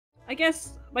I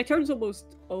guess my turn's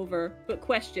almost over, but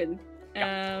question.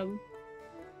 Yeah.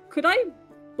 Could I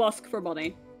busk for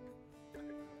money?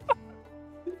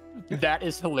 That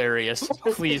is hilarious.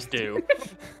 Please do.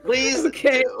 Please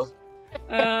Okay. do.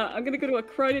 I'm gonna go to a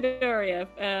crowded area.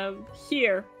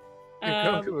 Here. You're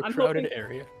going to a I'm crowded hoping-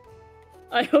 area.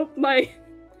 I hope my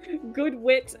good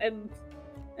wit and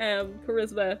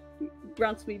charisma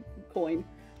grants me coin.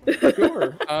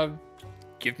 Sure.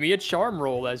 Give me a charm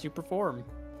roll as you perform.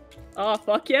 Oh,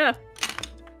 fuck yeah.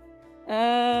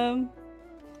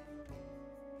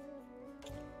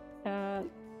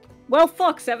 Well,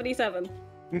 fuck, 77.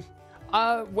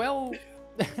 Well,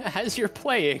 as you're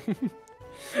playing,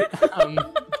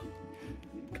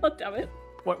 God damn it.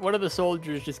 one of the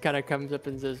soldiers just kind of comes up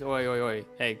and says, "Oi, oi, oi!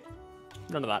 Hey,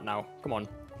 none of that now. Come on."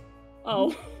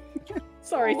 Oh.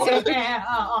 Sorry, Oh. sir.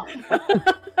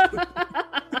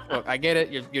 Look, I get it.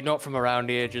 You're not from around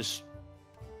here. Just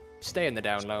stay in the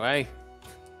down low, eh?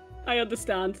 I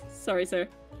understand. Sorry, sir.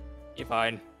 You're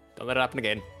fine. Don't let it happen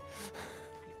again.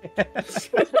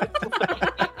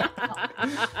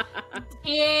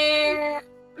 Yeah.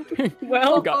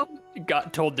 Well,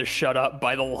 Got told to shut up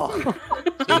by the law.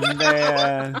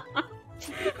 Man.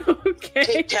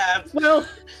 okay. Cab. Well,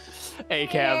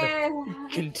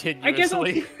 ACAB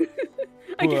continuously.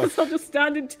 I guess I'll just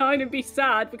stand in town and be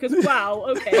sad because wow,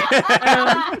 okay.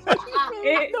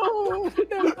 No.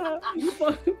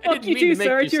 Fuck I didn't you mean too, to make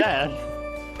sir. you sad.